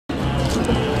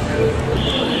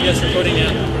recording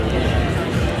now.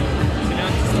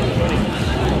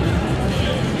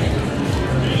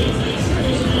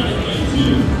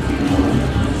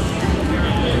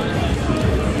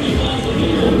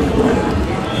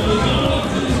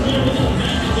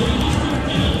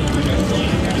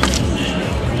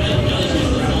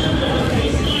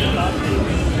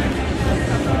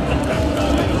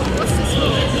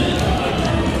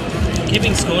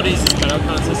 Keeping score is better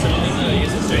consistently, so I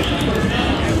guess it's straight.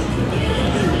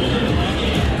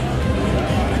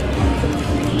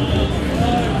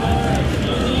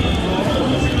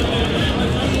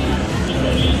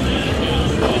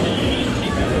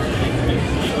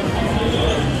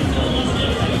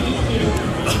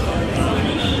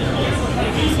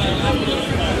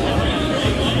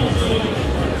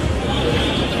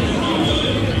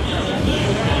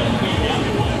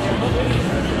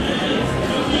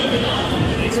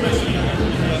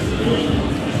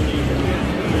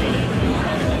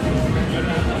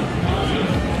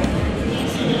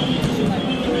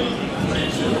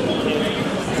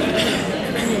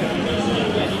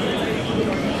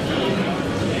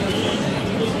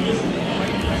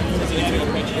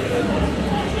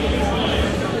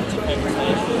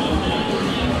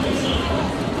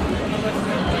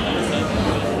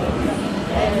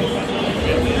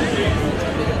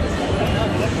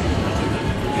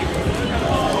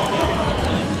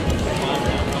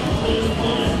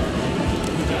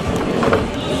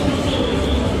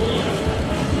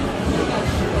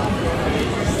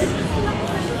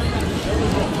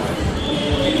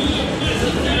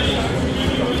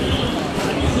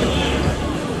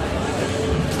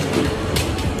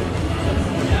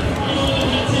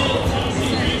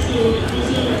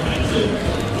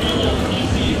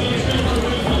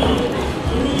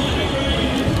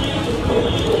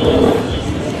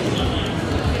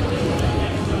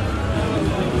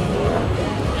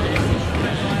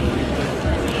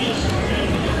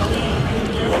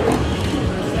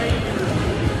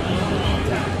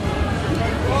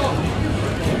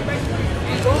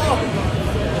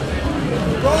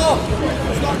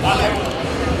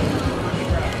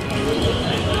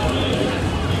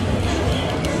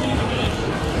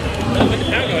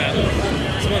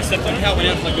 Someone stepped on how it went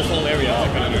out like this whole area,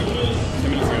 like, I don't know,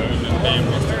 10 minutes ago, and then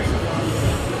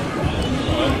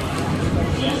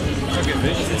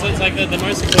it's like the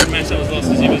most important match that was lost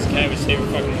was USK, which they were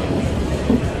fucking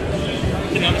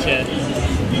getting on the chair. I'm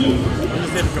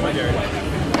just there for commentary.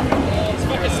 It's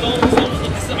fucking stolen.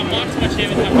 I'm marked my chair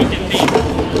with my fucking feet.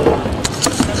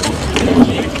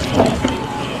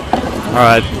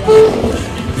 Alright,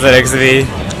 ZXV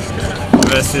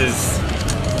versus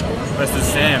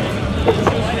Sam.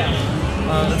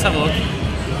 Let's have a look.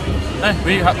 Hey,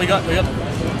 we got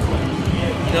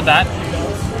that.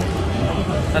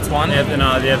 That's one.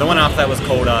 Yeah, the one after that was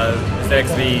called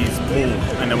ZXV's Pool,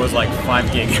 and it was like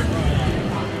 5 gig.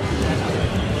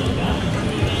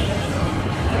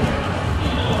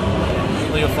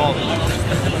 Well, your fault.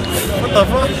 What the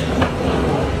fuck?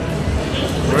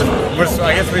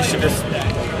 I guess we should just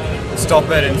stop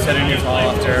it and set a new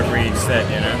file after every set,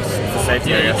 you know? It's for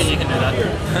safety, I guess. You can do that.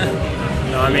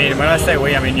 No, I mean, when I say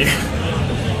we, I mean you.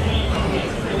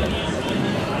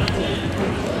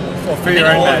 Or for your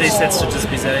own all match. of these sets should just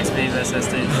be ZXV versus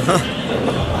SD.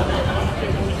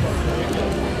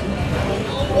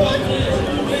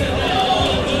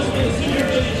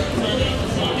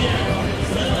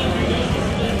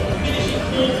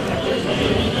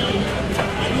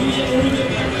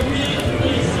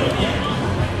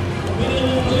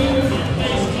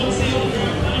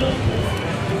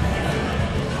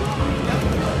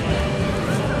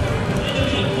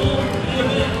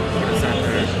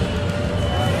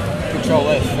 Control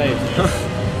S, save.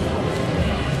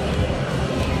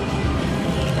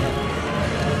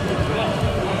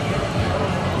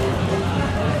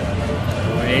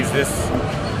 Who needs this?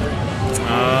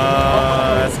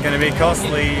 It's going to be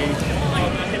costly.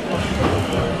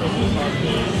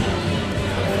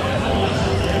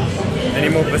 Any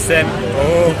more percent?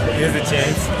 Oh, here's a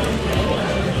chance.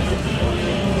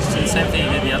 Just do the same thing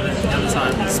you did the other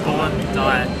time. Spawn,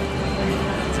 die.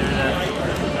 Do that.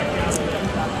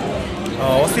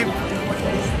 Oh,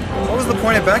 what was the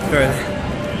point of back throw?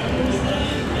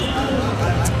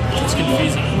 It's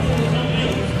confusing.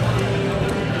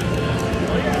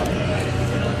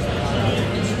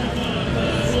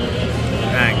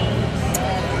 Bang.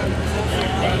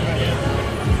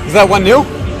 Is that 1-0?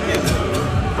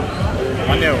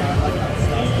 1-0.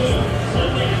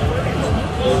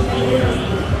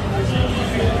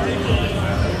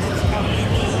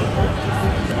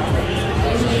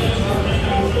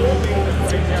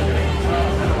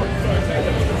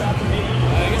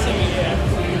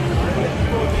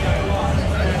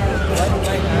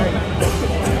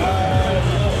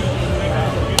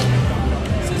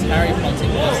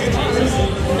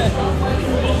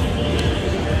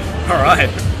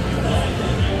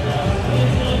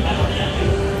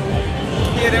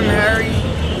 Get him, Harry.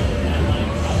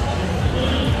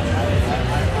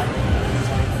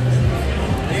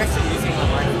 Are you actually using my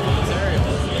microphone in this area?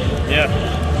 Yeah.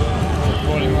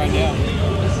 Recording right now.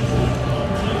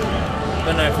 I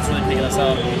don't know if it's really picking us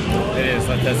up. It is.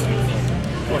 I tested it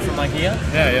before. What, from like here?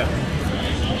 Yeah, yeah.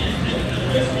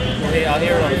 Well, I'll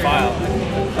hear it on the file.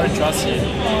 I don't trust you.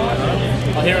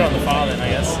 I'll hear it on the file then, I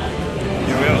guess.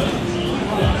 You will.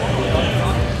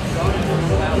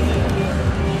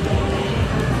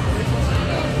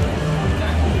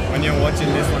 When you're watching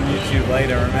this on YouTube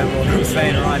later, remember what I'm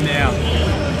saying right now.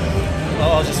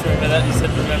 Oh, I'll just remember that. You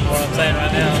said remember what I'm saying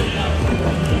right now.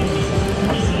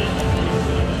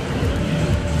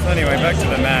 So anyway, back to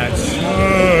the match.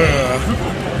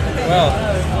 Well,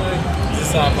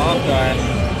 this Marth guy,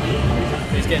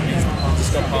 he's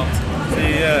just got pumped.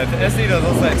 See, the SD does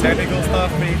also that technical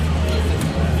stuff, but he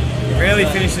rarely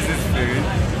finishes his food.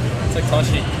 It's like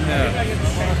Toshi. Yeah.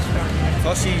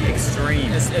 Toshi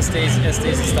extreme. SD's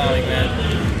a styling man.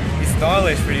 He's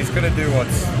stylish, but he's got to do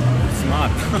what's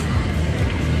smart.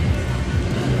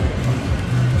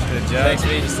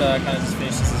 ZXV just kind of just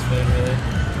finishes his food, really.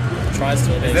 Tries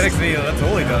to at least. ZXV, that's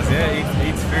all he does, yeah. He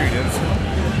eats food.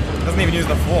 Doesn't even use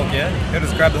the fork, yeah? He'll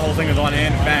just grab the whole thing with one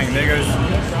hand, bang, there goes.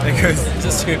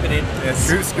 Just scoop it in. Yeah,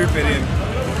 scoop it in.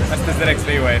 That's the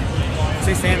ZXV way.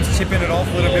 See Sam's chipping it off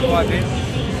a little bit like this?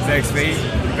 ZXV,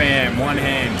 bam, one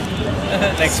hand.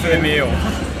 Thanks for the meal.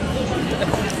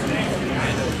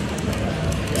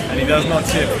 And he does not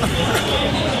chip.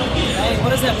 Hey,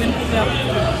 what is that win about?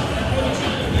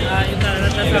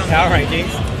 In the power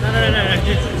rankings. No.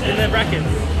 In the bracket.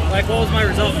 Like, what was my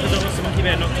result? Because I lost to Monkey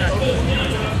Bear knocked out.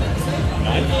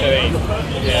 9 to 8.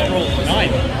 Yeah. 9.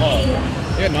 Oh.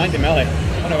 You got 9 to melee.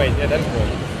 Oh no, wait, yeah, that's cool.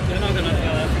 Yeah, not gonna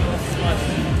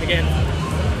again.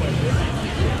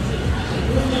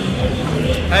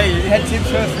 Hey, you had Tim's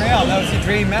first round. That was your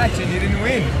dream match and you didn't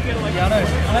win. Yeah, I know.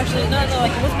 I'm actually, no,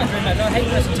 like, it wasn't my dream match. I hate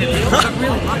pressing Tim. I'm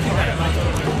really lucky about it. But,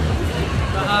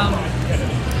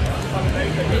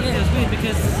 yeah, it was weird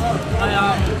because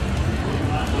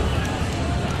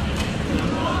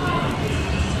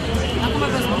how come I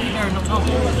versus Monkey Bear and not Tom?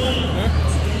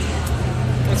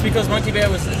 It's because Monkey Bear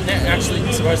was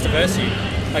actually supposed to verse you.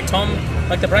 Like Tom,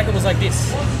 like the bracket was like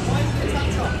this.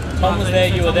 Tom was there,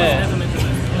 you were there.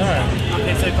 No.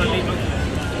 Okay, so if I beat Monkey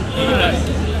Bear.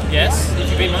 Yes,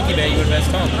 if you beat Monkey Bear, you would verse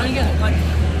Tom. I don't get it. Like,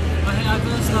 I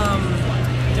versed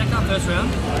Jack up first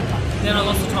round, then I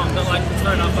lost to Tom, but like, it's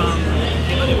fair enough.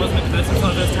 It wasn't a person, so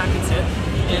I versed Tack instead.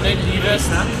 Yeah, no, you versed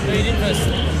that. No, you didn't verse.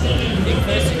 You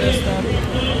versed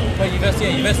well, you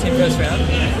versed him first round,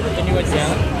 then you went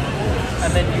down,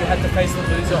 and then you had to face the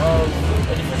loser of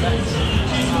a different match.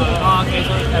 Okay,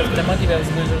 so The Monkey Bear was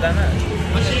the loser of that match.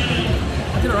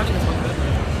 I did alright against Monkey Bear.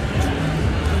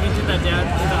 We did that down,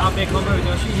 did the up air combo with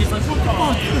Yoshi, he's like, what the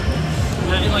fuck?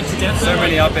 And like to death. So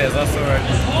many up airs, I saw it.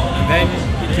 And then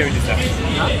you killed yourself.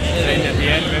 And then at the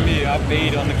end, remember you up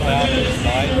beat on the cloud and just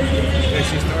died? Where's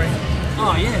your story?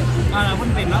 Oh yeah, it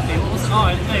wouldn't be Muffy. What was it?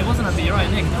 Oh, no, it wasn't Muffy, you're right,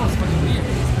 Nick. That was fucking weird.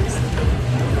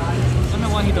 I don't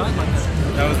know why he died like that.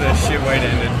 That was a shit way to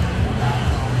end it.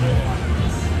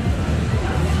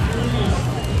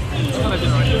 I thought I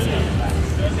did right.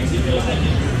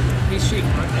 He's Sheik,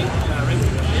 right?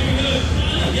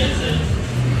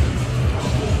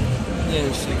 Yeah,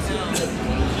 Sheik's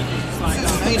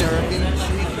trainer. I mean,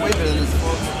 Sheik's way better than his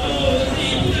Fox.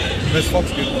 This Fox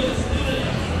good.